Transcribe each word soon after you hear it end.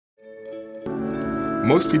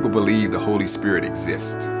Most people believe the Holy Spirit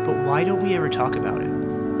exists. But why don't we ever talk about it?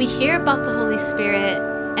 We hear about the Holy Spirit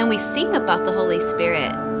and we sing about the Holy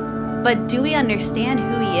Spirit, but do we understand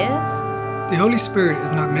who He is? The Holy Spirit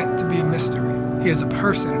is not meant to be a mystery. He is a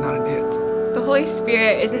person and not an it. The Holy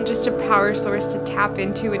Spirit isn't just a power source to tap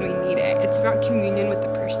into when we need it. It's about communion with the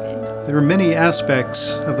person. There are many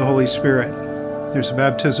aspects of the Holy Spirit. There's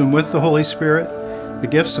baptism with the Holy Spirit, the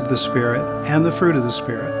gifts of the Spirit, and the fruit of the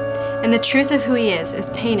Spirit. And the truth of who He is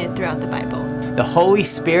painted throughout the Bible. The Holy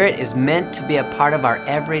Spirit is meant to be a part of our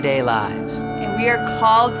everyday lives. And we are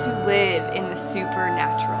called to live in the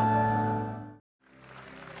supernatural.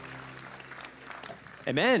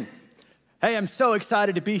 Amen. Hey, I'm so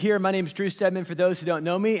excited to be here. My name's Drew Stedman, for those who don't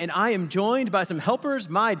know me, and I am joined by some helpers,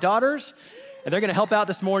 my daughters, and they're going to help out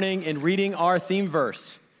this morning in reading our theme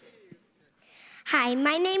verse. Hi,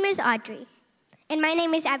 my name is Audrey, and my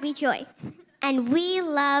name is Abby Joy, and we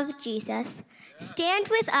love Jesus. Stand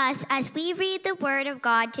with us as we read the Word of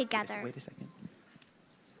God together. Wait a second.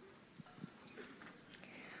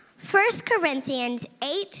 1 Corinthians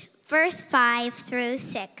 8, verse 5 through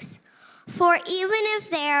 6. For even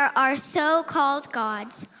if there are so-called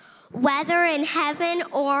gods, whether in heaven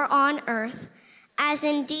or on earth, as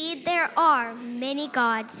indeed there are many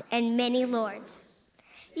gods and many lords,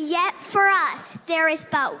 yet for us there is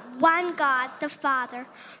but one God, the Father,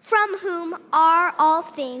 from whom are all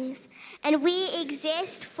things, and we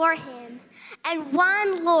exist for Him, and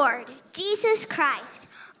one Lord, Jesus Christ,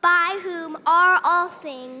 by whom are all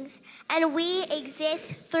things, and we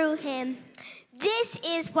exist through Him. This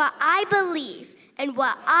is what I believe and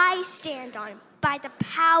what I stand on by the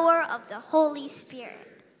power of the Holy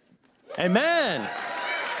Spirit. Amen.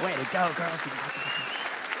 Way to go, girls.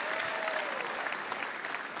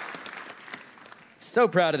 So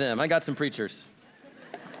proud of them. I got some preachers.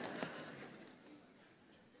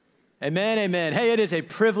 Amen, amen. Hey, it is a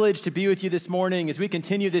privilege to be with you this morning as we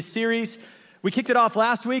continue this series. We kicked it off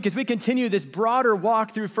last week as we continue this broader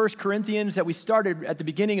walk through 1 Corinthians that we started at the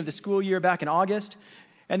beginning of the school year back in August.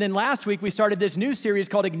 And then last week we started this new series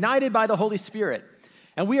called Ignited by the Holy Spirit.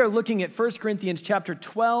 And we are looking at 1 Corinthians chapter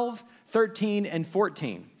 12, 13, and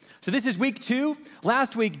 14. So this is week 2.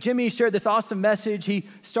 Last week, Jimmy shared this awesome message. He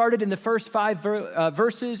started in the first 5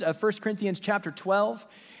 verses of 1 Corinthians chapter 12.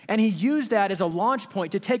 And he used that as a launch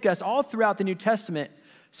point to take us all throughout the New Testament,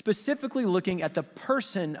 specifically looking at the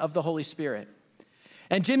person of the Holy Spirit.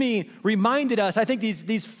 And Jimmy reminded us, I think,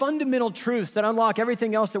 these fundamental truths that unlock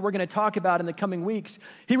everything else that we're going to talk about in the coming weeks.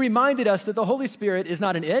 He reminded us that the Holy Spirit is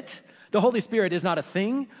not an it. The Holy Spirit is not a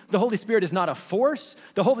thing. The Holy Spirit is not a force.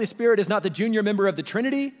 The Holy Spirit is not the junior member of the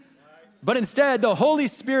Trinity. But instead, the Holy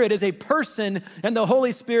Spirit is a person, and the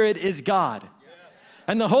Holy Spirit is God.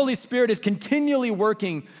 And the Holy Spirit is continually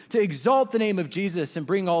working to exalt the name of Jesus and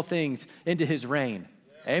bring all things into His reign.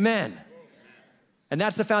 Amen. And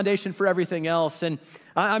that's the foundation for everything else. And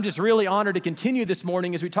I'm just really honored to continue this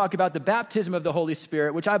morning as we talk about the baptism of the Holy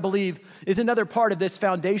Spirit, which I believe is another part of this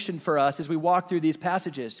foundation for us as we walk through these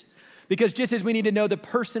passages. Because just as we need to know the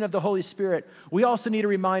person of the Holy Spirit, we also need a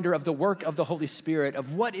reminder of the work of the Holy Spirit,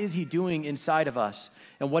 of what is He doing inside of us,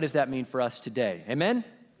 and what does that mean for us today. Amen?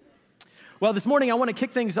 Well, this morning I want to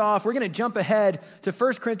kick things off. We're going to jump ahead to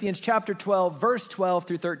 1 Corinthians chapter 12, verse 12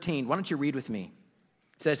 through 13. Why don't you read with me?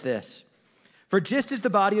 It says this: For just as the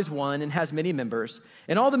body is one and has many members,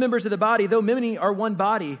 and all the members of the body, though many, are one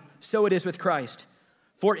body, so it is with Christ.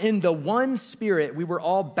 For in the one Spirit we were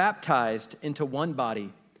all baptized into one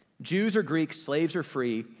body, Jews or Greeks, slaves or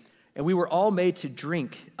free, and we were all made to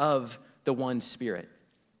drink of the one Spirit.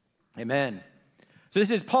 Amen. So this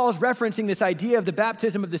is Paul's referencing this idea of the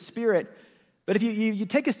baptism of the Spirit. But if you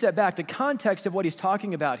take a step back, the context of what he's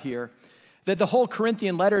talking about here, that the whole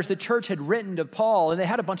Corinthian letters the church had written to Paul, and they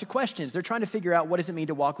had a bunch of questions. They're trying to figure out, what does it mean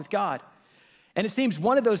to walk with God? And it seems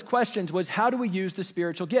one of those questions was, how do we use the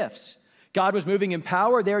spiritual gifts? God was moving in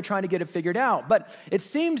power. They were trying to get it figured out. But it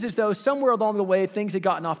seems as though somewhere along the way, things had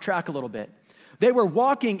gotten off track a little bit. They were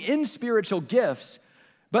walking in spiritual gifts,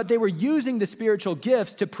 but they were using the spiritual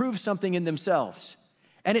gifts to prove something in themselves.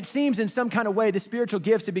 And it seems in some kind of way the spiritual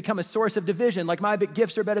gifts have become a source of division, like my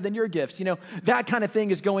gifts are better than your gifts. You know, that kind of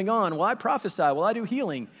thing is going on. Well, I prophesy. Well, I do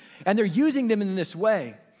healing. And they're using them in this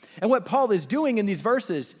way. And what Paul is doing in these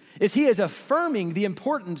verses is he is affirming the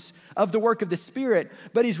importance of the work of the Spirit,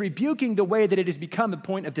 but he's rebuking the way that it has become a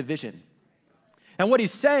point of division. And what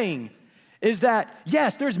he's saying is that,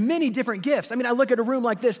 yes, there's many different gifts. I mean, I look at a room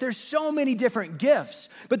like this, there's so many different gifts.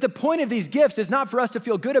 But the point of these gifts is not for us to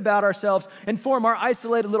feel good about ourselves and form our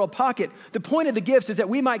isolated little pocket. The point of the gifts is that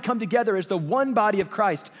we might come together as the one body of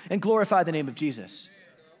Christ and glorify the name of Jesus.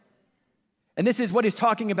 And this is what he's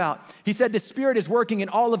talking about. He said the Spirit is working in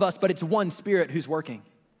all of us, but it's one Spirit who's working.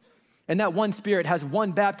 And that one Spirit has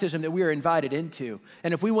one baptism that we are invited into.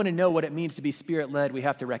 And if we want to know what it means to be Spirit-led, we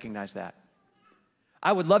have to recognize that.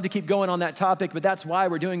 I would love to keep going on that topic, but that's why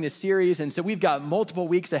we're doing this series. And so we've got multiple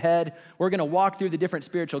weeks ahead. We're going to walk through the different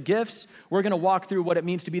spiritual gifts. We're going to walk through what it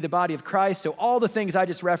means to be the body of Christ. So all the things I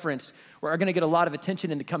just referenced are going to get a lot of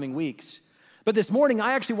attention in the coming weeks. But this morning,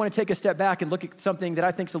 I actually want to take a step back and look at something that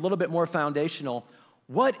I think is a little bit more foundational.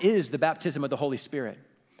 What is the baptism of the Holy Spirit?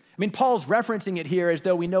 I mean, Paul's referencing it here as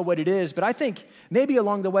though we know what it is, but I think maybe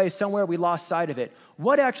along the way, somewhere we lost sight of it.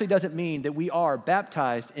 What actually does it mean that we are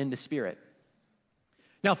baptized in the Spirit?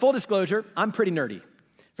 Now, full disclosure, I'm pretty nerdy,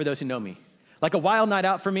 for those who know me. Like a wild night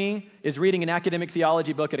out for me is reading an academic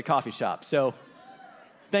theology book at a coffee shop. So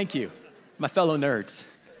thank you, my fellow nerds.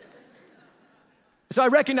 So I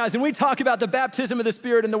recognize when we talk about the baptism of the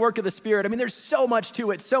Spirit and the work of the Spirit, I mean, there's so much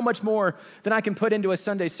to it, so much more than I can put into a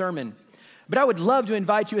Sunday sermon. But I would love to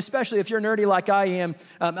invite you, especially if you're nerdy like I am,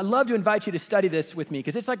 I'd love to invite you to study this with me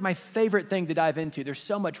because it's like my favorite thing to dive into. There's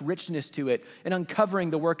so much richness to it and uncovering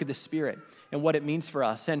the work of the Spirit and what it means for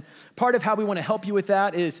us. And part of how we want to help you with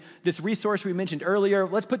that is this resource we mentioned earlier.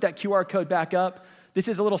 Let's put that QR code back up. This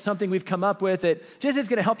is a little something we've come up with that just is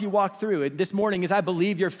going to help you walk through it. This morning, as I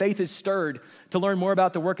believe your faith is stirred to learn more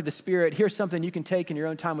about the work of the Spirit, here's something you can take in your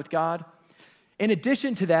own time with God. In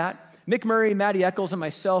addition to that, Mick Murray, Maddie Eccles, and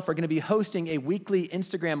myself are going to be hosting a weekly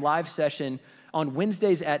Instagram live session on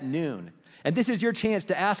Wednesdays at noon. And this is your chance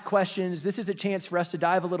to ask questions. This is a chance for us to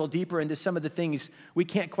dive a little deeper into some of the things we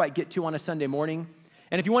can't quite get to on a Sunday morning.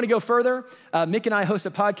 And if you want to go further, Mick and I host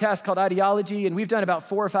a podcast called Ideology, and we've done about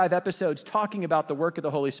 4 or 5 episodes talking about the work of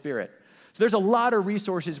the Holy Spirit. So there's a lot of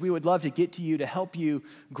resources we would love to get to you to help you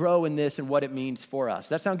grow in this and what it means for us.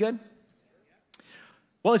 That sound good?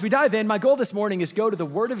 Well, as we dive in, my goal this morning is go to the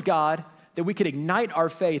Word of God that we could ignite our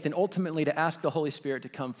faith and ultimately to ask the Holy Spirit to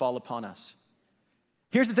come fall upon us.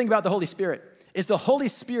 Here's the thing about the Holy Spirit, is the Holy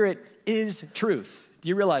Spirit is truth. Do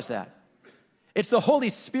you realize that? It's the Holy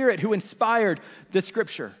Spirit who inspired the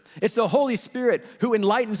Scripture. It's the Holy Spirit who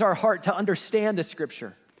enlightens our heart to understand the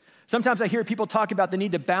Scripture. Sometimes I hear people talk about the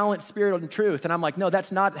need to balance spirit and truth, and I'm like, no,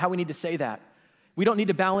 that's not how we need to say that. We don't need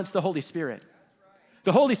to balance the Holy Spirit.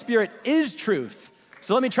 The Holy Spirit is truth.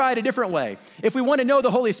 So let me try it a different way. If we want to know the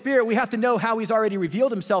Holy Spirit, we have to know how he's already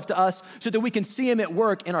revealed himself to us so that we can see him at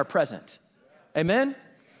work in our present. Amen?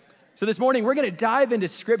 So this morning, we're going to dive into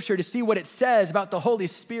Scripture to see what it says about the Holy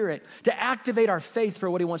Spirit, to activate our faith for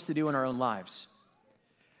what he wants to do in our own lives.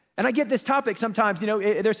 And I get this topic sometimes,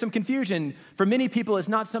 there's some confusion. For many people, it's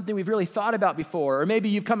not something we've really thought about before, or maybe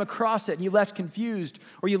you've come across it and you left confused,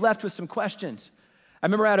 or you left with some questions. I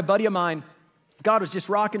remember I had a buddy of mine. God was just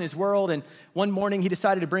rocking his world, and one morning he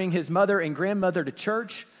decided to bring his mother and grandmother to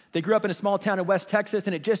church. They grew up in a small town in West Texas,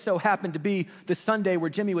 and it just so happened to be the Sunday where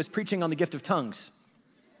Jimmy was preaching on the gift of tongues.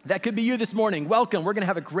 That could be you this morning. Welcome. We're going to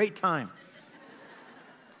have a great time.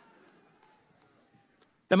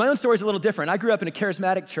 Now, my own story is a little different. I grew up in a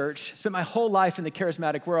charismatic church, spent my whole life in the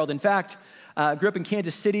charismatic world. In fact, I grew up in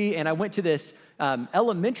Kansas City, and I went to this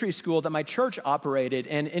elementary school that my church operated.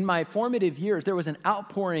 And in my formative years, there was an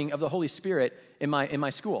outpouring of the Holy Spirit in my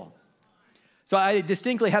school. So I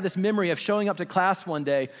distinctly have this memory of showing up to class one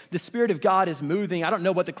day. The Spirit of God is moving. I don't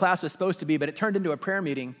know what the class was supposed to be, but it turned into a prayer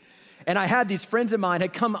meeting. And I had these friends of mine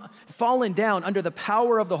had fallen down under the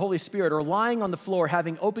power of the Holy Spirit or lying on the floor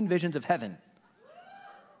having open visions of heaven.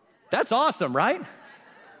 That's awesome, right?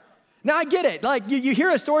 Now, I get it. Like, you hear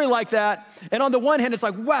a story like that, and on the one hand, it's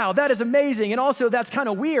like, wow, that is amazing, and also that's kind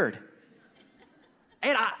of weird.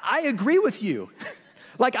 And I agree with you.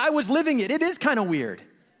 Like, I was living it. It is kind of weird,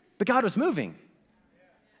 but God was moving.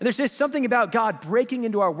 And there's just something about God breaking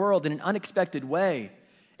into our world in an unexpected way.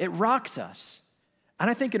 It rocks us, and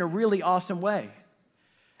I think in a really awesome way.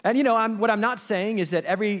 And what I'm not saying is that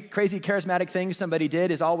every crazy charismatic thing somebody did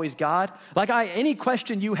is always God. Like any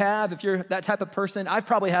question you have, if you're that type of person, I've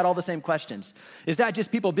probably had all the same questions. Is that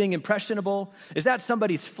just people being impressionable? Is that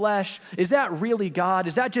somebody's flesh? Is that really God?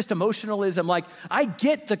 Is that just emotionalism? Like, I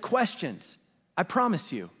get the questions. I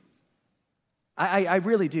promise you. I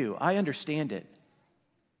really do. I understand it.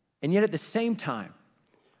 And yet at the same time,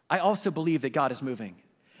 I also believe that God is moving.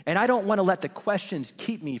 And I don't want to let the questions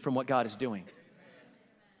keep me from what God is doing.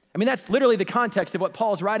 I mean, that's literally the context of what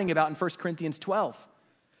Paul's writing about in 1 Corinthians 12.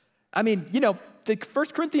 I mean, the 1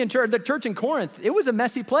 Corinthian church, the church in Corinth, it was a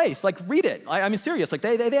messy place. Like, read it. I mean, serious. Like,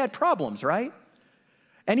 they had problems, right?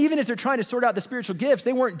 And even as they're trying to sort out the spiritual gifts,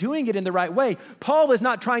 they weren't doing it in the right way. Paul is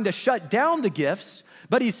not trying to shut down the gifts,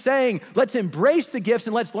 but he's saying, let's embrace the gifts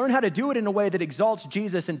and let's learn how to do it in a way that exalts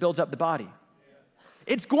Jesus and builds up the body.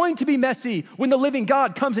 It's going to be messy when the living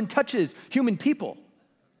God comes and touches human people.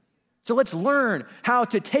 So let's learn how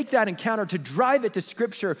to take that encounter, to drive it to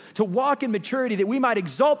Scripture, to walk in maturity, that we might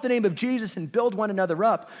exalt the name of Jesus and build one another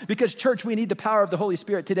up. Because, church, we need the power of the Holy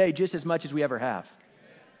Spirit today just as much as we ever have.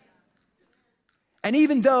 And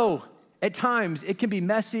even though at times it can be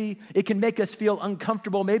messy, it can make us feel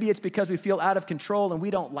uncomfortable, maybe it's because we feel out of control and we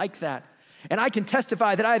don't like that. And I can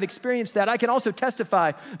testify that I have experienced that. I can also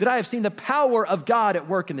testify that I have seen the power of God at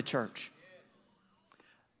work in the church.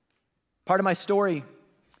 Part of my story,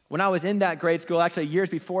 when I was in that grade school, actually years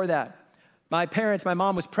before that, my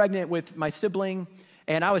mom was pregnant with my sibling,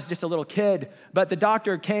 and I was just a little kid. But the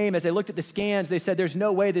doctor came, as they looked at the scans, they said, there's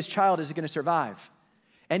no way this child is going to survive.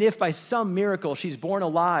 And if by some miracle she's born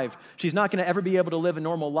alive, she's not going to ever be able to live a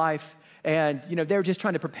normal life. And, they were just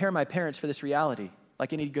trying to prepare my parents for this reality,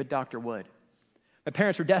 like any good doctor would. My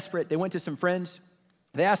parents were desperate. They went to some friends.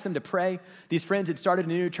 They asked them to pray. These friends had started a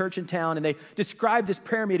new church in town, and they described this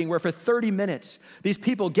prayer meeting where for 30 minutes, these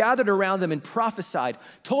people gathered around them and prophesied,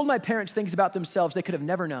 told my parents things about themselves they could have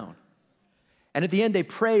never known. And at the end, they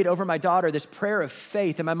prayed over my daughter this prayer of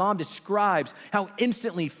faith, and my mom describes how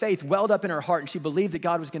instantly faith welled up in her heart, and she believed that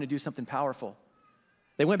God was going to do something powerful.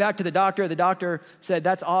 They went back to the doctor. The doctor said,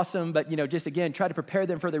 that's awesome, but just again, try to prepare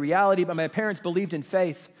them for the reality. But my parents believed in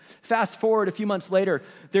faith. Fast forward a few months later,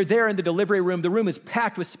 they're there in the delivery room. The room is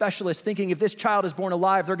packed with specialists thinking if this child is born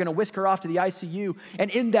alive, they're gonna whisk her off to the ICU.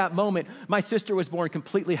 And in that moment, my sister was born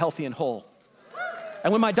completely healthy and whole.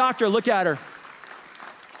 And when my doctor looked at her,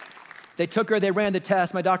 they took her, they ran the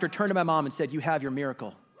test. My doctor turned to my mom and said, you have your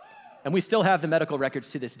miracle. And we still have the medical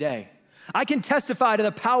records to this day. I can testify to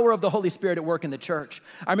the power of the Holy Spirit at work in the church.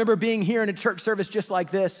 I remember being here in a church service just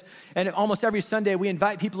like this, and almost every Sunday we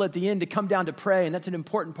invite people at the end to come down to pray, and that's an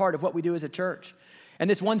important part of what we do as a church. And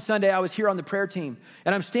this one Sunday I was here on the prayer team,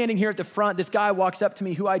 and I'm standing here at the front. This guy walks up to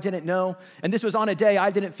me who I didn't know, and this was on a day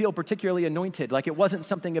I didn't feel particularly anointed, like it wasn't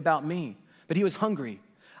something about me, but he was hungry.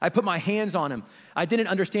 I put my hands on him. I didn't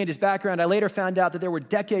understand his background. I later found out that there were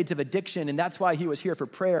decades of addiction, and that's why he was here for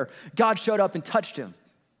prayer. God showed up and touched him.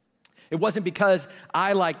 It wasn't because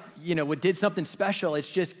I did something special. It's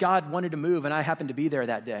just God wanted to move, and I happened to be there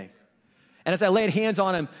that day. And as I laid hands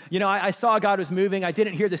on him, I saw God was moving. I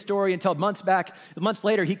didn't hear the story until months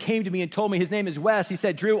later, he came to me and told me, his name is Wes. He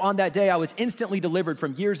said, Drew, on that day, I was instantly delivered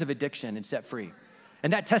from years of addiction and set free.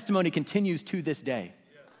 And that testimony continues to this day.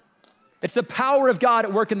 It's the power of God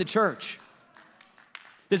at work in the church.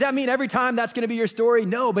 Does that mean every time that's gonna be your story?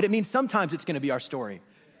 No, but it means sometimes it's gonna be our story.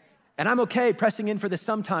 And I'm okay pressing in for this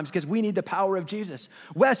sometimes because we need the power of Jesus.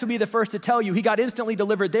 Wes would be the first to tell you he got instantly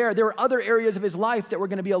delivered there. There were other areas of his life that were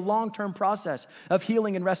going to be a long-term process of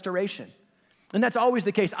healing and restoration. And that's always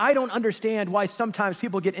the case. I don't understand why sometimes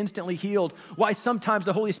people get instantly healed, why sometimes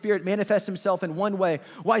the Holy Spirit manifests himself in one way,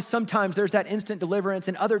 why sometimes there's that instant deliverance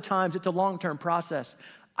and other times it's a long-term process.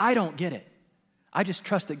 I don't get it. I just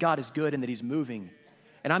trust that God is good and that he's moving.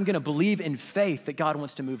 And I'm going to believe in faith that God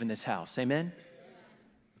wants to move in this house. Amen?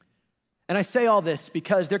 And I say all this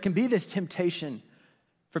because there can be this temptation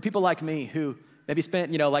for people like me who maybe spent,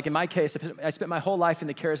 like in my case, I spent my whole life in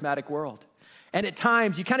the charismatic world. And at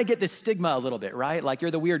times you kind of get this stigma a little bit, right? Like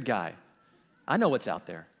you're the weird guy. I know what's out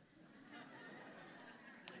there.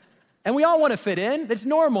 And we all want to fit in. That's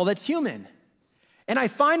normal, that's human. And I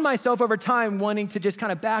find myself over time wanting to just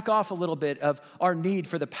kind of back off a little bit of our need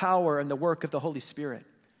for the power and the work of the Holy Spirit.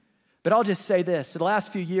 But I'll just say this, the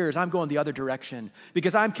last few years, I'm going the other direction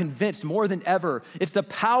because I'm convinced more than ever, it's the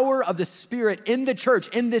power of the Spirit in the church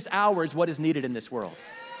in this hour is what is needed in this world.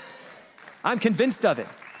 I'm convinced of it.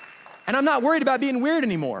 And I'm not worried about being weird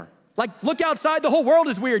anymore. Like, look outside, the whole world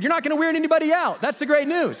is weird. You're not gonna weird anybody out. That's the great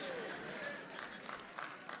news.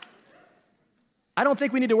 I don't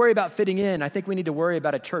think we need to worry about fitting in. I think we need to worry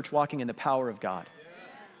about a church walking in the power of God.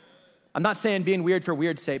 I'm not saying being weird for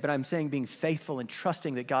weird's sake, but I'm saying being faithful and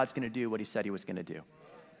trusting that God's gonna do what he said he was gonna do.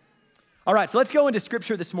 All right, so let's go into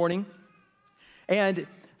scripture this morning. And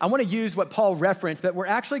I wanna use what Paul referenced, but we're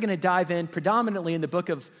actually gonna dive in predominantly in the book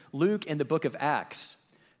of Luke and the book of Acts.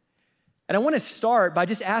 And I wanna start by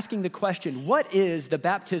just asking the question, what is the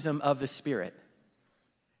baptism of the Spirit?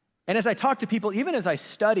 And as I talk to people, even as I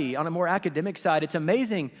study on a more academic side, it's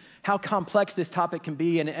amazing how complex this topic can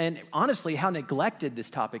be and honestly, how neglected this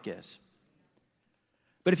topic is.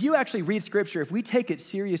 But if you actually read scripture, if we take it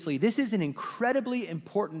seriously, this is an incredibly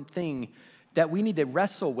important thing that we need to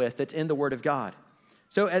wrestle with that's in the Word of God.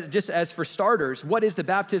 So just as for starters, what is the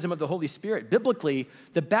baptism of the Holy Spirit? Biblically,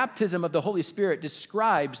 the baptism of the Holy Spirit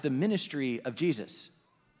describes the ministry of Jesus.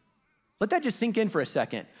 Let that just sink in for a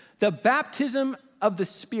second. The baptism of the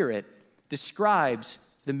Spirit describes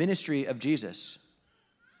the ministry of Jesus.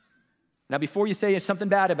 Now, before you say something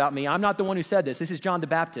bad about me, I'm not the one who said this. This is John the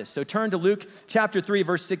Baptist. So turn to Luke chapter 3,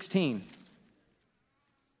 verse 16.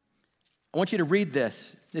 I want you to read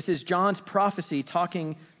this. This is John's prophecy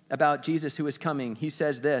talking about Jesus who is coming. He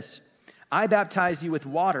says this, I baptize you with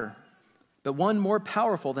water, but one more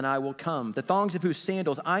powerful than I will come, the thongs of whose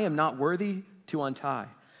sandals I am not worthy to untie.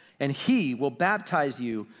 And he will baptize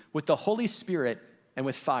you with the Holy Spirit and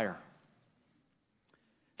with fire.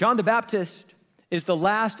 John the Baptist is the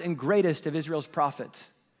last and greatest of Israel's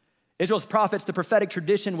prophets. Israel's prophets, the prophetic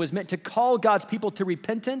tradition, was meant to call God's people to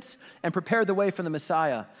repentance and prepare the way for the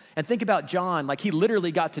Messiah. And think about John, like he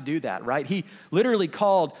literally got to do that, right? He literally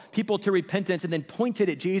called people to repentance and then pointed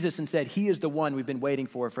at Jesus and said, he is the one we've been waiting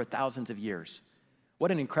for thousands of years.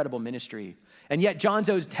 What an incredible ministry. And yet John's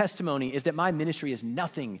own testimony is that my ministry is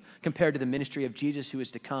nothing compared to the ministry of Jesus who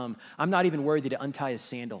is to come. I'm not even worthy to untie his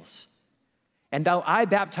sandals. And though I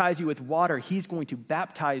baptize you with water, he's going to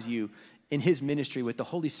baptize you in his ministry with the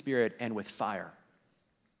Holy Spirit and with fire.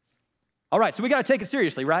 All right, so we got to take it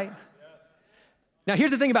seriously, right? Yes. Now,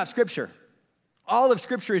 here's the thing about Scripture. All of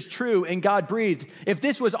Scripture is true and God breathed. If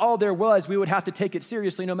this was all there was, we would have to take it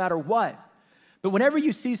seriously no matter what. But whenever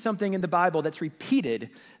you see something in the Bible that's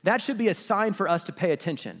repeated, that should be a sign for us to pay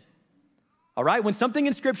attention. All right, when something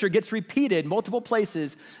in Scripture gets repeated multiple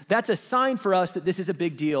places, that's a sign for us that this is a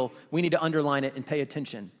big deal. We need to underline it and pay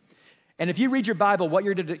attention. And if you read your Bible, what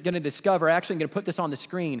you're going to discover, actually I'm going to put this on the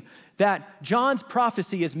screen, that John's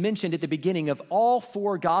prophecy is mentioned at the beginning of all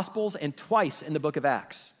 4 Gospels and twice in the book of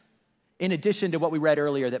Acts, in addition to what we read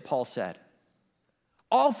earlier that Paul said.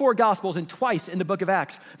 All 4 Gospels and twice in the book of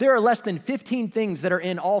Acts. There are less than 15 things that are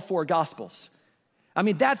in all 4 Gospels. I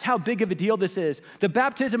mean, that's how big of a deal this is. The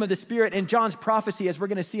baptism of the Spirit and John's prophecy, as we're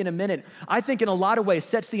going to see in a minute, I think in a lot of ways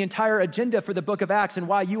sets the entire agenda for the book of Acts and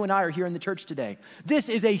why you and I are here in the church today. This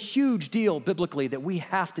is a huge deal biblically that we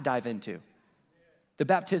have to dive into. The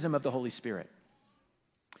baptism of the Holy Spirit.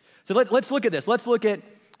 So let's look at this. Let's look at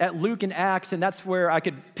Luke and Acts, and that's where I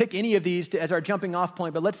could pick any of these as our jumping off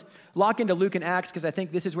point, but let's lock into Luke and Acts because I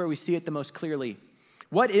think this is where we see it the most clearly.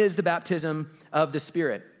 What is the baptism of the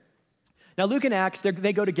Spirit? Now, Luke and Acts,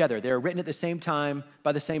 they go together. They're written at the same time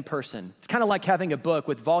by the same person. It's kind of like having a book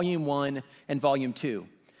with volume 1 and volume 2.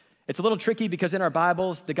 It's a little tricky because in our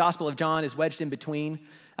Bibles, the Gospel of John is wedged in between,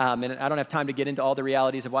 and I don't have time to get into all the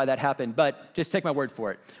realities of why that happened, but just take my word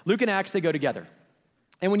for it. Luke and Acts, they go together.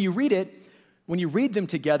 And when you read them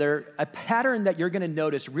together, a pattern that you're going to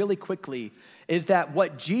notice really quickly is that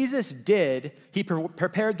what Jesus did, he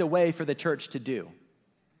prepared the way for the church to do.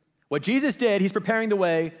 What Jesus did, he's preparing the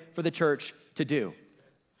way for the church to do.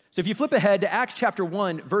 So if you flip ahead to Acts chapter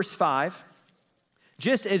 1, verse 5,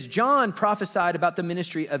 just as John prophesied about the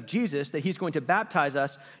ministry of Jesus, that he's going to baptize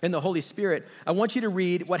us in the Holy Spirit, I want you to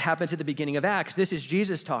read what happens at the beginning of Acts. This is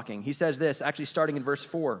Jesus talking. He says this, actually starting in verse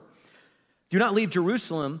 4. Do not leave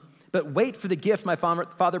Jerusalem, but wait for the gift my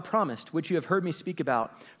Father promised, which you have heard me speak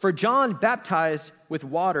about. For John baptized with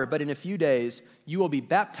water, but in a few days you will be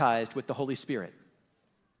baptized with the Holy Spirit.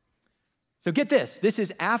 So get this. This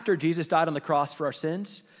is after Jesus died on the cross for our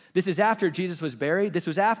sins. This is after Jesus was buried. This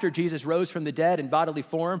was after Jesus rose from the dead in bodily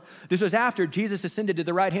form. This was after Jesus ascended to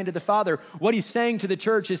the right hand of the Father. What he's saying to the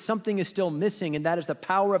church is something is still missing, and that is the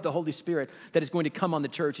power of the Holy Spirit that is going to come on the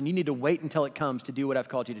church, and you need to wait until it comes to do what I've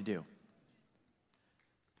called you to do.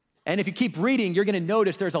 And if you keep reading, you're going to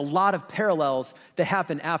notice there's a lot of parallels that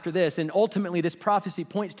happen after this. And ultimately, this prophecy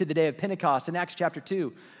points to the day of Pentecost in Acts chapter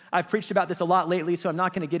 2. I've preached about this a lot lately, so I'm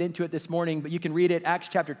not going to get into it this morning, but you can read it, Acts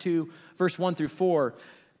chapter 2, verse 1 through 4.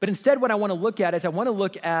 But instead, what I want to look at is I want to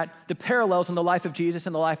look at the parallels in the life of Jesus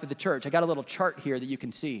and the life of the church. I got a little chart here that you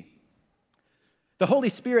can see. The Holy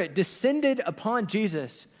Spirit descended upon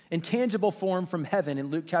Jesus in tangible form from heaven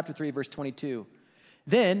in Luke chapter 3, verse 22.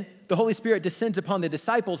 Then the Holy Spirit descends upon the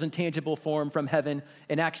disciples in tangible form from heaven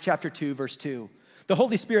in Acts chapter 2, verse 2. The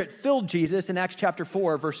Holy Spirit filled Jesus in Acts chapter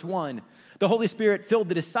 4, verse 1. The Holy Spirit filled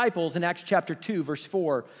the disciples in Acts chapter 2, verse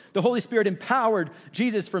 4. The Holy Spirit empowered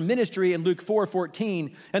Jesus for ministry in Luke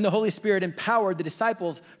 4:14. And the Holy Spirit empowered the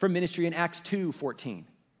disciples for ministry in Acts 2:14.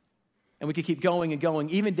 And we could keep going and going,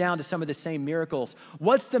 even down to some of the same miracles.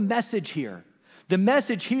 What's the message here? The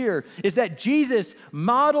message here is that Jesus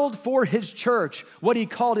modeled for his church what he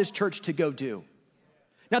called his church to go do.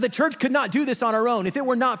 Now, the church could not do this on our own. If it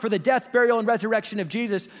were not for the death, burial, and resurrection of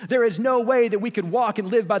Jesus, there is no way that we could walk and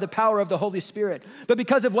live by the power of the Holy Spirit. But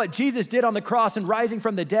because of what Jesus did on the cross and rising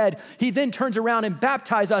from the dead, he then turns around and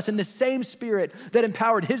baptizes us in the same Spirit that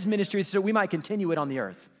empowered his ministry so we might continue it on the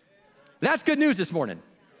earth. That's good news this morning.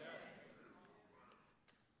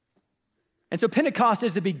 And so Pentecost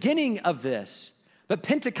is the beginning of this, but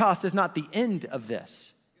Pentecost is not the end of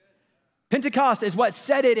this. Pentecost is what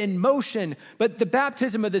set it in motion, but the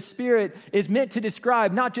baptism of the Spirit is meant to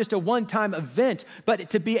describe not just a one-time event, but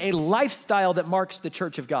to be a lifestyle that marks the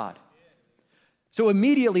church of God. So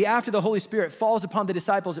immediately after the Holy Spirit falls upon the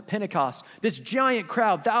disciples at Pentecost, this giant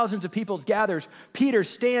crowd, thousands of people gathers. Peter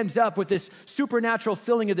stands up with this supernatural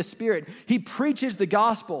filling of the Spirit. He preaches the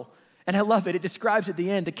gospel, and I love it. It describes at the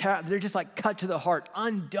end, they're just like cut to the heart,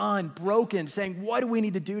 undone, broken, saying, what do we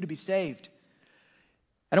need to do to be saved?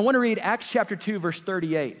 And I want to read Acts chapter 2, verse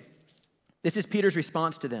 38. This is Peter's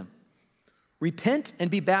response to them. Repent and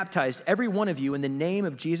be baptized, every one of you, in the name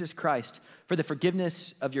of Jesus Christ for the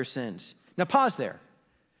forgiveness of your sins. Now pause there.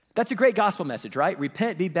 That's a great gospel message, right?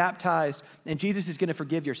 Repent, be baptized, and Jesus is going to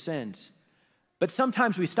forgive your sins. But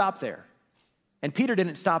sometimes we stop there. And Peter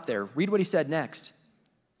didn't stop there. Read what he said next.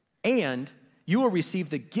 And you will receive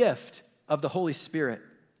the gift of the Holy Spirit.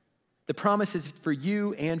 The promise is for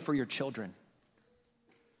you and for your children.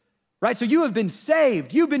 Right, so you have been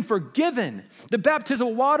saved, you've been forgiven. The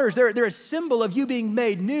baptismal waters, they're a symbol of you being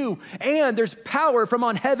made new, and there's power from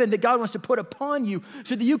on heaven that God wants to put upon you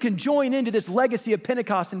so that you can join into this legacy of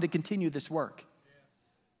Pentecost and to continue this work.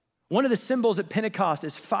 One of the symbols at Pentecost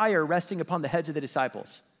is fire resting upon the heads of the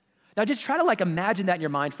disciples. Now just try to imagine that in your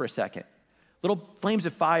mind for a second. Little flames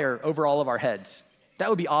of fire over all of our heads. That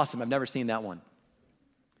would be awesome. I've never seen that one.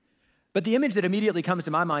 But the image that immediately comes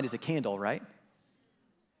to my mind is a candle, right?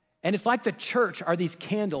 And it's like the church are these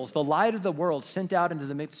candles, the light of the world sent out into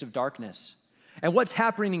the midst of darkness. And what's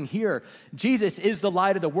happening here, Jesus is the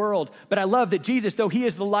light of the world, but I love that Jesus, though he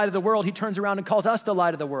is the light of the world, he turns around and calls us the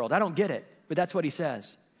light of the world. I don't get it, but that's what he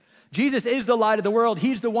says. Jesus is the light of the world.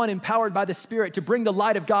 He's the one empowered by the Spirit to bring the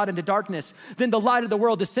light of God into darkness. Then the light of the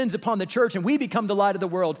world descends upon the church, and we become the light of the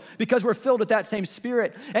world because we're filled with that same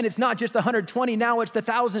Spirit. And it's not just the 120, now it's the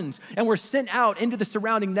thousands. And we're sent out into the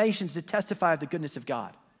surrounding nations to testify of the goodness of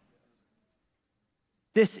God.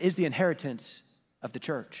 This is the inheritance of the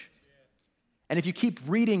church. And if you keep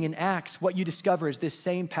reading in Acts, what you discover is this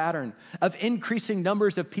same pattern of increasing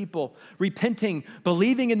numbers of people repenting,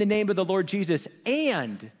 believing in the name of the Lord Jesus,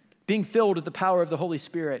 and being filled with the power of the Holy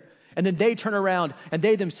Spirit. And then they turn around and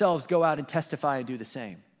they themselves go out and testify and do the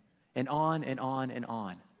same. And on and on and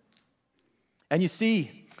on. And you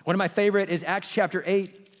see, one of my favorite is Acts chapter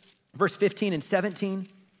 8, verse 15 and 17.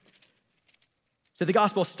 So the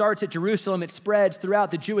gospel starts at Jerusalem, it spreads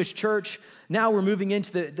throughout the Jewish church. Now we're moving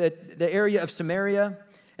into the area of Samaria,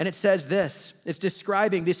 and it says this. It's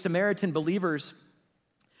describing these Samaritan believers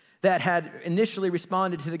that had initially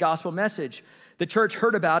responded to the gospel message. The church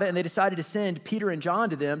heard about it, and they decided to send Peter and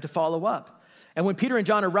John to them to follow up. And when Peter and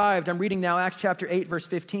John arrived, I'm reading now Acts chapter 8, verse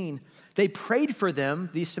 15, they prayed for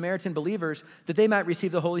them, these Samaritan believers, that they might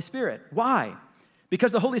receive the Holy Spirit. Why?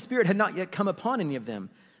 Because the Holy Spirit had not yet come upon any of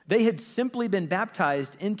them. They had simply been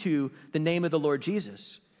baptized into the name of the Lord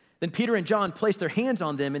Jesus. Then Peter and John placed their hands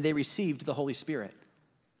on them and they received the Holy Spirit.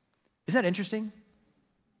 Isn't that interesting?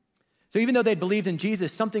 So even though they'd believed in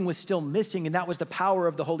Jesus, something was still missing, and that was the power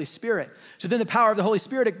of the Holy Spirit. So then the power of the Holy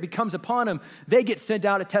Spirit becomes upon them. They get sent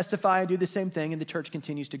out to testify and do the same thing, and the church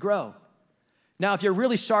continues to grow. Now, if you're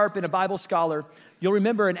really sharp and a Bible scholar, you'll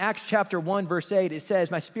remember in Acts chapter 1, verse 8, it says,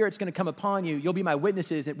 my Spirit's going to come upon you. You'll be my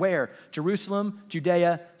witnesses at where? Jerusalem,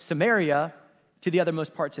 Judea, Samaria, to the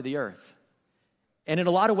othermost parts of the earth. And in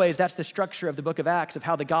a lot of ways, that's the structure of the book of Acts, of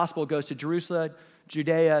how the gospel goes to Jerusalem,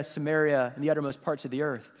 Judea, Samaria, and the uttermost parts of the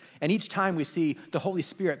earth. And each time we see the Holy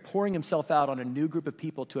Spirit pouring himself out on a new group of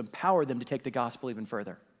people to empower them to take the gospel even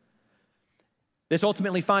further. This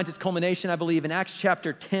ultimately finds its culmination, I believe, in Acts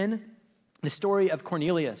chapter 10, the story of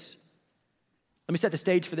Cornelius. Let me set the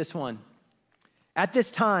stage for this one. At this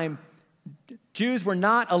time, Jews were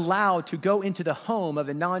not allowed to go into the home of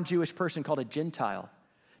a non-Jewish person called a Gentile.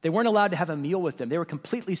 They weren't allowed to have a meal with them. They were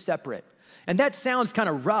completely separate. And that sounds kind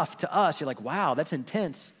of rough to us. You're like, wow, that's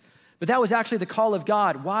intense. But that was actually the call of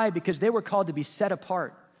God. Why? Because they were called to be set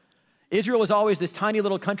apart. Israel was always this tiny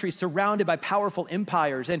little country surrounded by powerful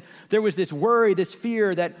empires. And there was this worry, this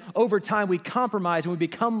fear that over time we compromise and we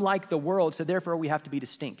become like the world, so therefore we have to be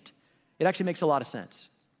distinct. It actually makes a lot of sense.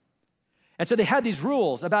 And so they had these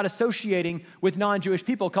rules about associating with non-Jewish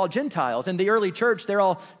people called Gentiles. And the early church, they're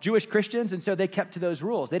all Jewish Christians, and so they kept to those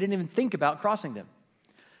rules. They didn't even think about crossing them.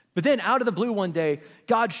 But then out of the blue one day,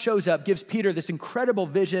 God shows up, gives Peter this incredible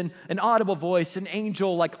vision, an audible voice, an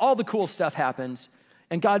angel, like all the cool stuff happens.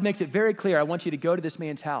 And God makes it very clear, I want you to go to this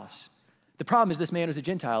man's house. The problem is this man was a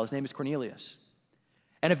Gentile. His name is Cornelius.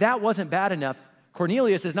 And if that wasn't bad enough,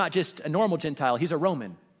 Cornelius is not just a normal Gentile. He's a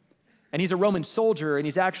Roman. And he's a Roman soldier, and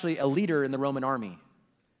he's actually a leader in the Roman army.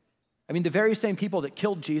 I mean, the very same people that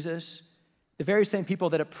killed Jesus The very same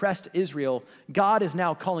people that oppressed Israel, God is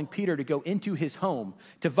now calling Peter to go into his home,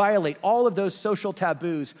 to violate all of those social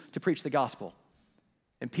taboos to preach the gospel.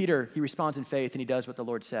 And Peter, he responds in faith and he does what the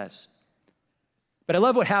Lord says. But I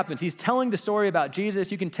love what happens. He's telling the story about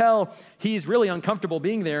Jesus. You can tell he's really uncomfortable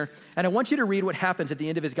being there. And I want you to read what happens at the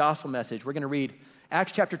end of his gospel message. We're going to read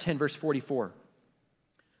Acts chapter 10, verse 44.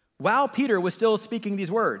 While Peter was still speaking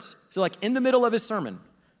these words, so like in the middle of his sermon,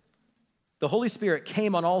 the Holy Spirit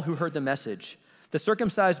came on all who heard the message. The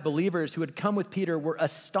circumcised believers who had come with Peter were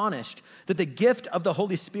astonished that the gift of the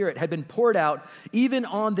Holy Spirit had been poured out even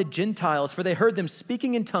on the Gentiles, for they heard them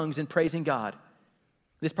speaking in tongues and praising God.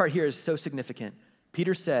 This part here is so significant.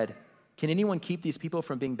 Peter said, "Can anyone keep these people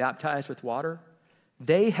from being baptized with water?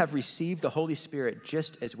 They have received the Holy Spirit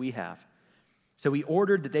just as we have." So he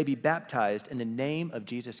ordered that they be baptized in the name of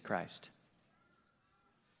Jesus Christ.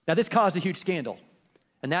 Now this caused a huge scandal,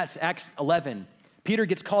 and that's Acts 11. Peter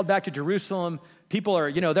gets called back to Jerusalem. People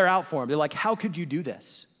are, they're out for him. They're like, how could you do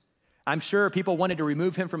this? I'm sure people wanted to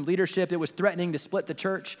remove him from leadership. It was threatening to split the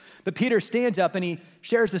church. But Peter stands up and he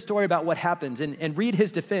shares the story about what happens. And read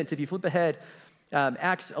his defense. If you flip ahead,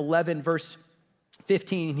 Acts 11, verse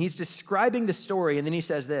 15, he's describing the story. And then he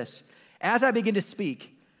says this, "As I began to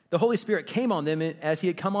speak, the Holy Spirit came on them as he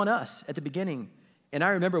had come on us at the beginning. And I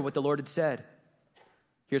remember what the Lord had said."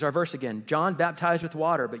 Here's our verse again. "John baptized with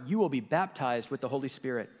water, but you will be baptized with the Holy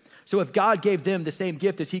Spirit. So if God gave them the same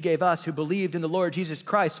gift as he gave us who believed in the Lord Jesus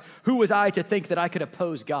Christ, who was I to think that I could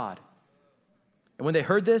oppose God?" And when they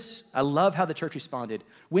heard this, I love how the church responded.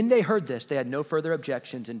 When they heard this, they had no further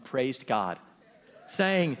objections and praised God,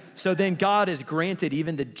 saying, "So then God has granted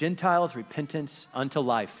even the Gentiles repentance unto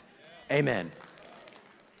life." Amen.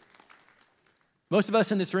 Most of us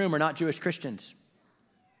in this room are not Jewish Christians.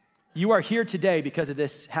 You are here today because of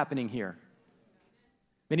this happening here.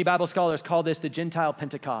 Many Bible scholars call this the Gentile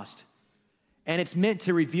Pentecost. And it's meant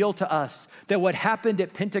to reveal to us that what happened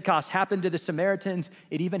at Pentecost happened to the Samaritans.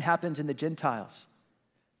 It even happens in the Gentiles.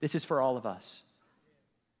 This is for all of us.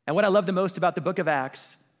 And what I love the most about the book of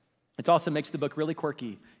Acts, it also makes the book really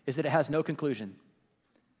quirky, is that it has no conclusion.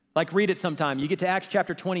 Like read it sometime. You get to Acts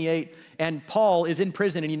chapter 28 and Paul is in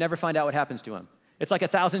prison and you never find out what happens to him. It's like a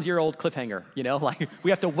 1,000-year-old cliffhanger, like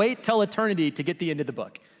we have to wait till eternity to get the end of the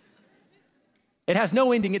book. It has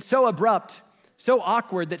no ending. It's so abrupt, so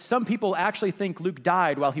awkward that some people actually think Luke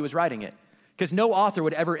died while he was writing it because no author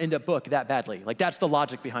would ever end a book that badly. Like that's the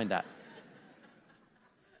logic behind that.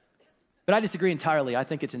 But I disagree entirely. I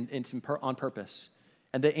think it's on purpose.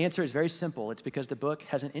 And the answer is very simple. It's because the book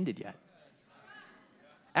hasn't ended yet.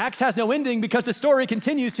 Acts has no ending because the story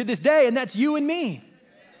continues to this day, and that's you and me.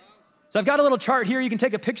 So I've got a little chart here. You can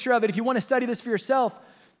take a picture of it if you want to study this for yourself.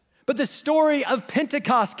 But the story of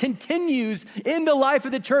Pentecost continues in the life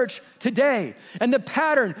of the church today. And the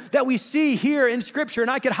pattern that we see here in Scripture,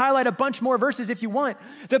 and I could highlight a bunch more verses if you want,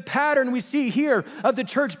 the pattern we see here of the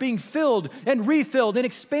church being filled and refilled and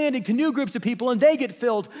expanding to new groups of people, and they get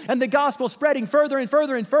filled, and the gospel spreading further and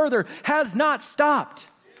further and further has not stopped.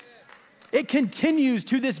 It continues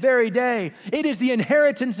to this very day. It is the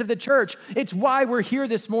inheritance of the church. It's why we're here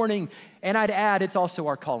this morning. And I'd add, it's also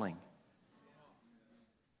our calling.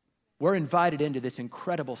 We're invited into this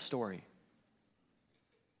incredible story.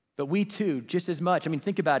 But we too, just as much,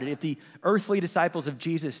 think about it. If the earthly disciples of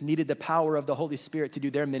Jesus needed the power of the Holy Spirit to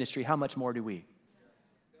do their ministry, how much more do we?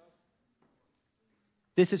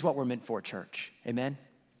 This is what we're meant for, church. Amen?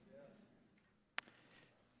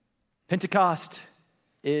 Pentecost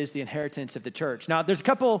is the inheritance of the church. Now, there's a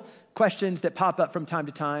couple questions that pop up from time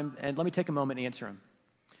to time, and let me take a moment and answer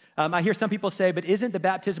them. I hear some people say, but isn't the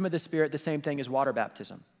baptism of the Spirit the same thing as water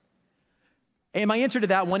baptism? And my answer to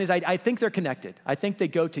that one is I think they're connected. I think they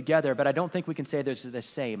go together, but I don't think we can say they're the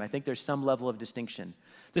same. I think there's some level of distinction.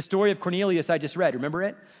 The story of Cornelius I just read, remember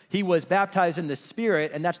it? He was baptized in the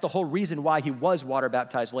Spirit, and that's the whole reason why he was water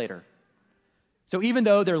baptized later. So even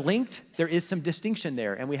though they're linked, there is some distinction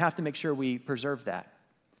there, and we have to make sure we preserve that.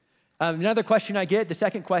 Another question I get, the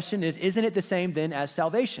second question is, isn't it the same then as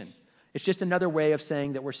salvation? It's just another way of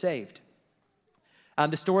saying that we're saved.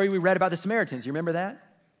 The story we read about the Samaritans, you remember that?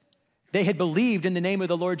 They had believed in the name of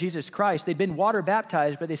the Lord Jesus Christ. They'd been water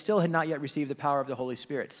baptized, but they still had not yet received the power of the Holy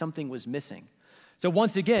Spirit. Something was missing. So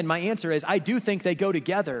once again, my answer is I do think they go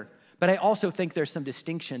together, but I also think there's some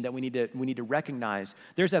distinction that we need to recognize.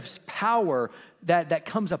 There's a power that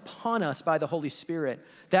comes upon us by the Holy Spirit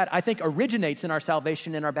that I think originates in our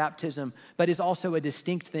salvation and our baptism, but is also a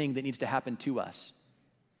distinct thing that needs to happen to us.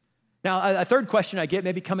 Now, a third question I get,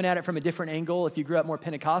 maybe coming at it from a different angle, if you grew up more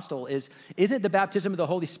Pentecostal, is, isn't the baptism of the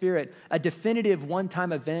Holy Spirit a definitive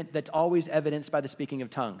one-time event that's always evidenced by the speaking of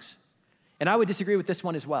tongues? And I would disagree with this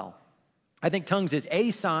one as well. I think tongues is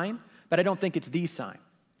a sign, but I don't think it's the sign.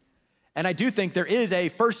 And I do think there is a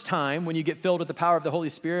first time when you get filled with the power of the Holy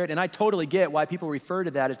Spirit, and I totally get why people refer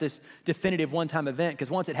to that as this definitive one-time event,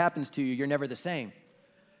 because once it happens to you, you're never the same.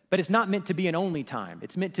 But it's not meant to be an only time.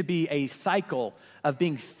 It's meant to be a cycle of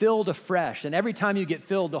being filled afresh, and every time you get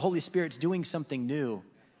filled, the Holy Spirit's doing something new.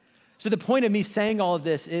 So the point of me saying all of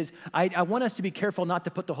this is I want us to be careful not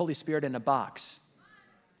to put the Holy Spirit in a box.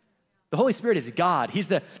 The Holy Spirit is God. He's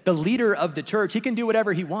the leader of the church. He can do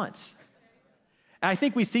whatever he wants. And I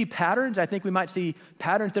think we see patterns. I think we might see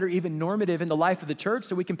patterns that are even normative in the life of the church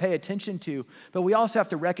that we can pay attention to. But we also have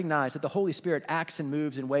to recognize that the Holy Spirit acts and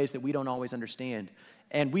moves in ways that we don't always understand.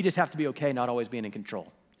 And we just have to be okay not always being in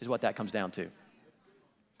control, is what that comes down to.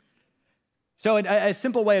 So a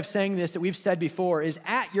simple way of saying this that we've said before is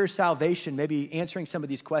at your salvation, maybe answering some of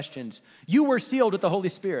these questions, you were sealed with the Holy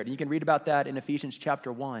Spirit. And you can read about that in Ephesians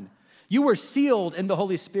chapter 1. You were sealed in the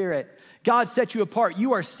Holy Spirit. God set you apart.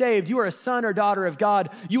 You are saved. You are a son or daughter of God.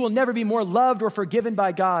 You will never be more loved or forgiven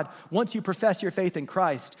by God once you profess your faith in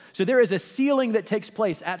Christ. So there is a sealing that takes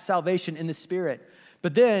place at salvation in the Spirit.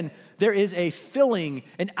 But then there is a filling,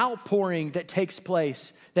 an outpouring that takes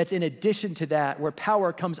place that's in addition to that, where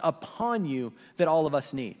power comes upon you that all of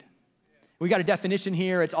us need. We got a definition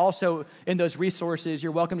here. It's also in those resources.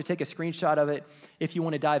 You're welcome to take a screenshot of it if you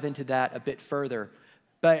want to dive into that a bit further.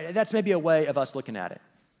 But that's maybe a way of us looking at it.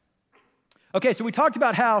 Okay, so we talked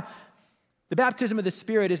about how the baptism of the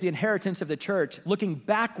Spirit is the inheritance of the church, looking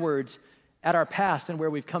backwards at our past and where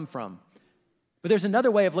we've come from. But there's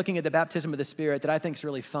another way of looking at the baptism of the Spirit that I think is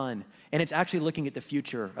really fun, and it's actually looking at the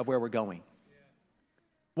future of where we're going.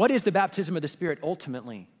 What is the baptism of the Spirit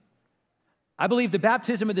ultimately? I believe the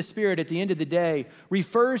baptism of the Spirit at the end of the day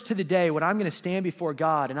refers to the day when I'm going to stand before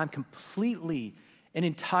God and I'm completely and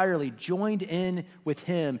entirely joined in with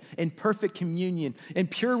him in perfect communion, in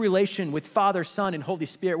pure relation with Father, Son, and Holy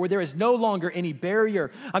Spirit, where there is no longer any barrier.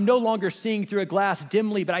 I'm no longer seeing through a glass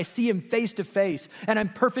dimly, but I see him face to face, and I'm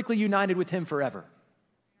perfectly united with him forever.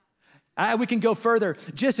 We can go further.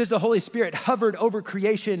 Just as the Holy Spirit hovered over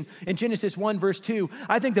creation in Genesis 1, verse 2,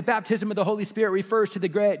 I think the baptism of the Holy Spirit refers to the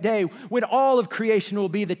great day when all of creation will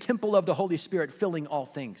be the temple of the Holy Spirit, filling all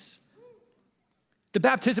things. The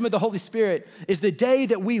baptism of the Holy Spirit is the day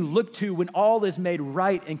that we look to when all is made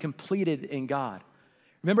right and completed in God.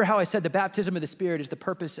 Remember how I said the baptism of the Spirit is the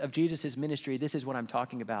purpose of Jesus' ministry? This is what I'm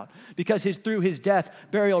talking about. Because through his death,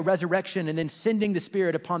 burial, resurrection, and then sending the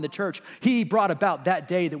Spirit upon the church, he brought about that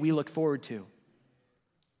day that we look forward to.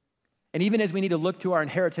 And even as we need to look to our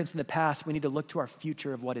inheritance in the past, we need to look to our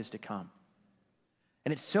future of what is to come.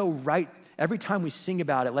 And it's so right. Every time we sing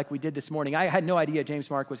about it, like we did this morning, I had no idea James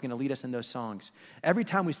Mark was going to lead us in those songs. Every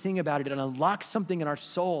time we sing about it, it unlocks something in our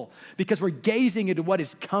soul because we're gazing into what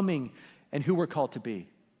is coming and who we're called to be.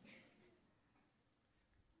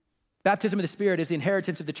 Baptism of the Spirit is the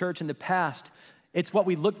inheritance of the church in the past. It's what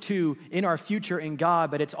we look to in our future in God,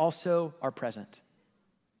 but it's also our present.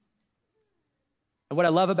 And what I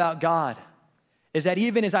love about God is that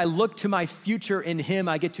even as I look to my future in him,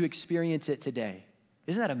 I get to experience it today.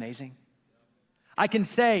 Isn't that amazing? I can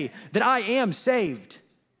say that I am saved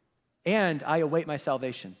and I await my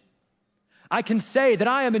salvation. I can say that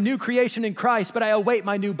I am a new creation in Christ, but I await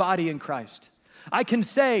my new body in Christ. I can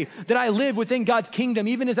say that I live within God's kingdom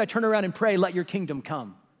even as I turn around and pray, let your kingdom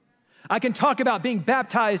come. I can talk about being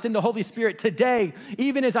baptized in the Holy Spirit today,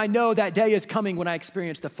 even as I know that day is coming when I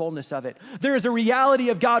experience the fullness of it. There is a reality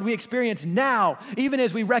of God we experience now, even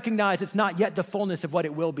as we recognize it's not yet the fullness of what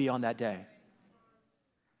it will be on that day.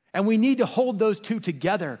 And we need to hold those two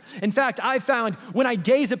together. In fact, I found when I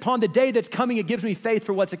gaze upon the day that's coming, it gives me faith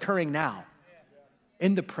for what's occurring now,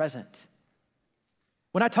 in the present.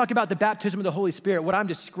 When I talk about the baptism of the Holy Spirit, what I'm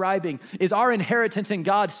describing is our inheritance in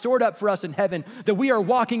God stored up for us in heaven that we are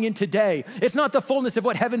walking in today. It's not the fullness of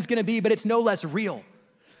what heaven's gonna be, but it's no less real.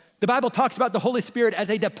 The Bible talks about the Holy Spirit as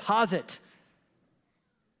a deposit.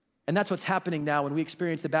 And that's what's happening now when we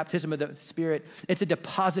experience the baptism of the Spirit. It's a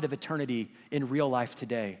deposit of eternity in real life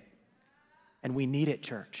today. And we need it,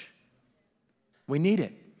 church. We need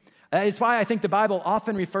it. It's why I think the Bible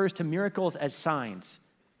often refers to miracles as signs.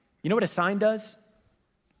 You know what a sign does?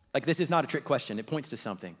 Like, this is not a trick question. It points to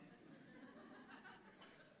something.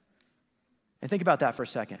 And think about that for a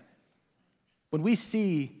second. When we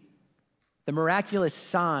see the miraculous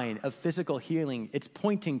sign of physical healing, it's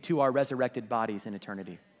pointing to our resurrected bodies in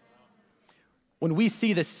eternity. When we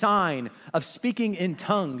see the sign of speaking in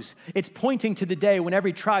tongues, it's pointing to the day when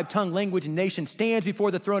every tribe, tongue, language, and nation stands before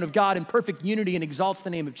the throne of God in perfect unity and exalts the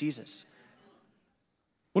name of Jesus.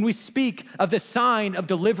 When we speak of the sign of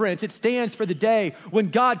deliverance, it stands for the day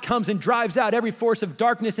when God comes and drives out every force of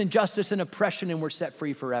darkness, injustice, and oppression, and we're set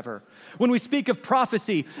free forever. When we speak of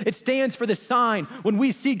prophecy, it stands for the sign when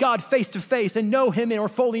we see God face to face and know him and are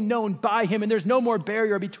fully known by him, and there's no more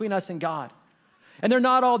barrier between us and God. And they're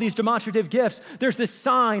not all these demonstrative gifts. There's this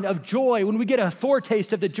sign of joy when we get a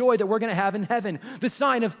foretaste of the joy that we're going to have in heaven. The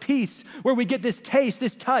sign of peace where we get this taste,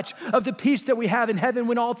 this touch of the peace that we have in heaven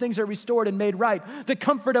when all things are restored and made right. The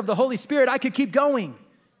comfort of the Holy Spirit. I could keep going.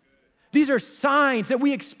 These are signs that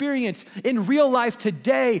we experience in real life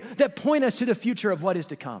today that point us to the future of what is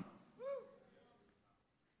to come.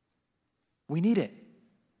 We need it.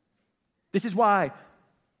 This is why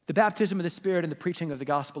the baptism of the Spirit and the preaching of the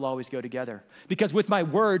gospel always go together. Because with my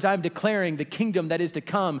words, I'm declaring the kingdom that is to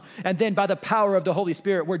come. And then by the power of the Holy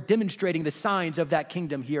Spirit, we're demonstrating the signs of that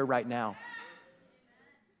kingdom here right now.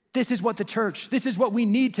 This is what the church, this is what we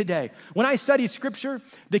need today. When I study scripture,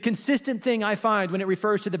 the consistent thing I find when it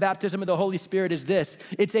refers to the baptism of the Holy Spirit is this: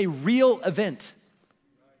 it's a real event.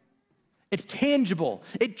 It's tangible.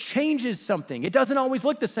 It changes something. It doesn't always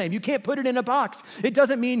look the same. You can't put it in a box. It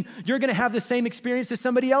doesn't mean you're going to have the same experience as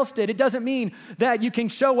somebody else did. It doesn't mean that you can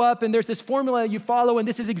show up and there's this formula you follow and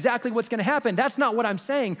this is exactly what's going to happen. That's not what I'm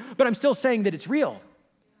saying, but I'm still saying that it's real.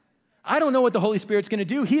 I don't know what the Holy Spirit's going to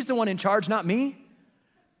do. He's the one in charge, not me.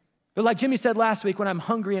 But like Jimmy said last week, when I'm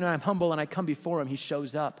hungry and I'm humble and I come before him, he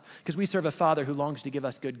shows up because we serve a Father who longs to give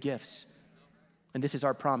us good gifts. And this is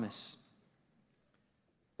our promise.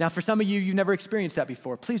 Now, for some of you, you've never experienced that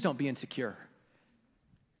before. Please don't be insecure.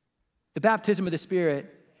 The baptism of the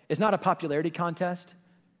Spirit is not a popularity contest.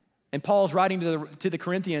 And Paul's writing to the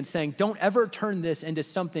Corinthians saying, don't ever turn this into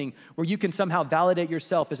something where you can somehow validate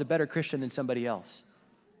yourself as a better Christian than somebody else.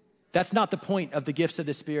 That's not the point of the gifts of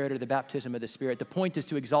the Spirit or the baptism of the Spirit. The point is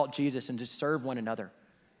to exalt Jesus and to serve one another.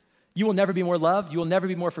 You will never be more loved. You will never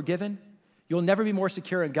be more forgiven. You will never be more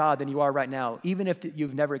secure in God than you are right now, even if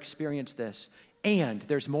you've never experienced this. And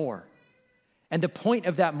there's more. And the point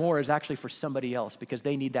of that more is actually for somebody else because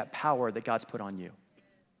they need that power that God's put on you.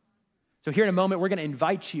 So here in a moment, we're going to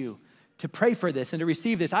invite you to pray for this and to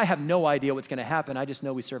receive this. I have no idea what's going to happen. I just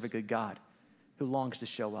know we serve a good God who longs to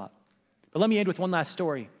show up. But let me end with one last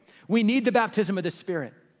story. We need the baptism of the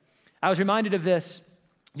Spirit. I was reminded of this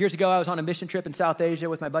years ago. I was on a mission trip in South Asia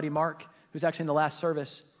with my buddy Mark, who's actually in the last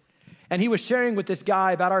service. And he was sharing with this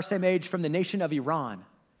guy about our same age from the nation of Iran.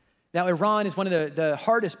 Now, Iran is one of the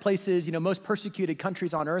hardest places, most persecuted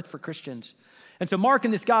countries on earth for Christians. And so Mark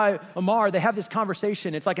and this guy, Omar, they have this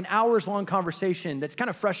conversation. It's like an hours-long conversation that's kind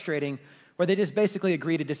of frustrating, where they just basically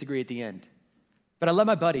agree to disagree at the end. But I love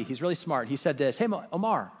my buddy. He's really smart. He said this: hey,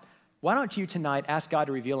 Omar, why don't you tonight ask God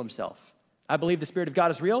to reveal himself? I believe the Spirit of God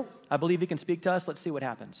is real. I believe he can speak to us. Let's see what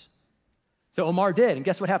happens. So Omar did, and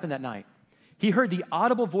guess what happened that night? He heard the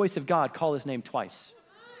audible voice of God call his name twice.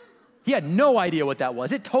 He had no idea what that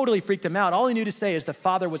was. It totally freaked him out. All he knew to say is, the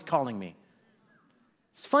Father was calling me.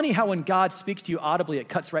 It's funny how when God speaks to you audibly, it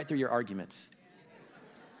cuts right through your arguments.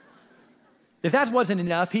 If that wasn't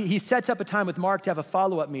enough, he sets up a time with Mark to have a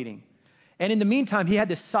follow-up meeting. And in the meantime, he had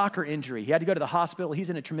this soccer injury. He had to go to the hospital. He's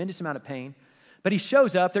in a tremendous amount of pain. But he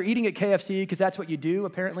shows up. They're eating at KFC because that's what you do,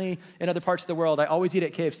 apparently, in other parts of the world. I always eat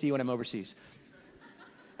at KFC when I'm overseas.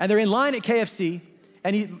 And they're in line at KFC.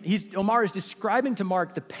 And Omar is describing to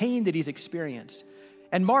Mark the pain that he's experienced.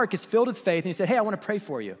 And Mark is filled with faith, and he said, hey, I want to pray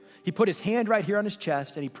for you. He put his hand right here on his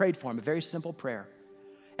chest, and he prayed for him, a very simple prayer.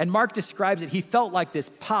 And Mark describes it. He felt like this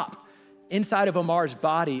pop inside of Omar's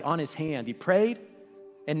body on his hand. He prayed,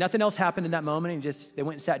 and nothing else happened in that moment, and they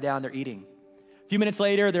went and sat down, they're eating. A few minutes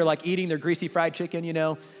later, they're like eating their greasy fried chicken,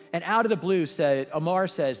 and out of the blue, Omar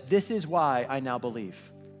says, this is why I now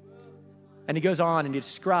believe. And he goes on and he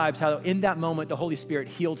describes how in that moment, the Holy Spirit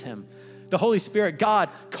healed him. The Holy Spirit, God,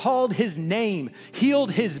 called his name,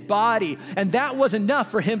 healed his body, and that was enough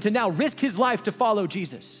for him to now risk his life to follow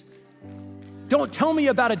Jesus. Don't tell me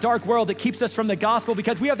about a dark world that keeps us from the gospel,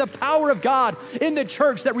 because we have the power of God in the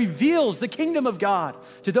church that reveals the kingdom of God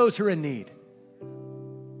to those who are in need.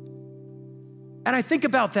 And I think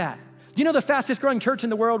about that. Do you know the fastest growing church in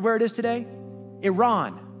the world where it is today?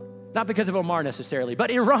 Iran. Not because of Omar necessarily, but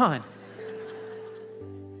Iran.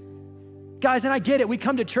 Guys, and I get it. We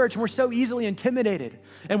come to church and we're so easily intimidated.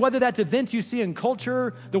 And whether that's events you see in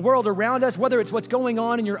culture, the world around us, whether it's what's going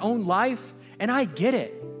on in your own life, and I get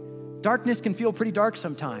it. Darkness can feel pretty dark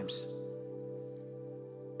sometimes.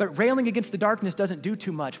 But railing against the darkness doesn't do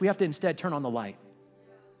too much. We have to instead turn on the light.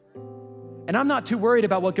 And I'm not too worried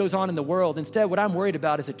about what goes on in the world. Instead, what I'm worried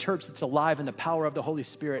about is a church that's alive in the power of the Holy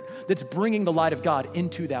Spirit, that's bringing the light of God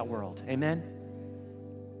into that world. Amen?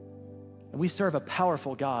 And we serve a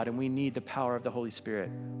powerful God, and we need the power of the Holy Spirit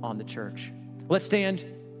on the church. Let's stand.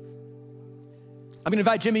 I'm gonna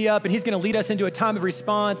invite Jimmy up, and he's gonna lead us into a time of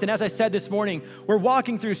response. And as I said this morning, we're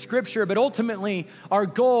walking through Scripture, but ultimately our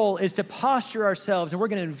goal is to posture ourselves, and we're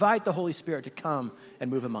gonna invite the Holy Spirit to come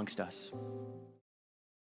and move amongst us.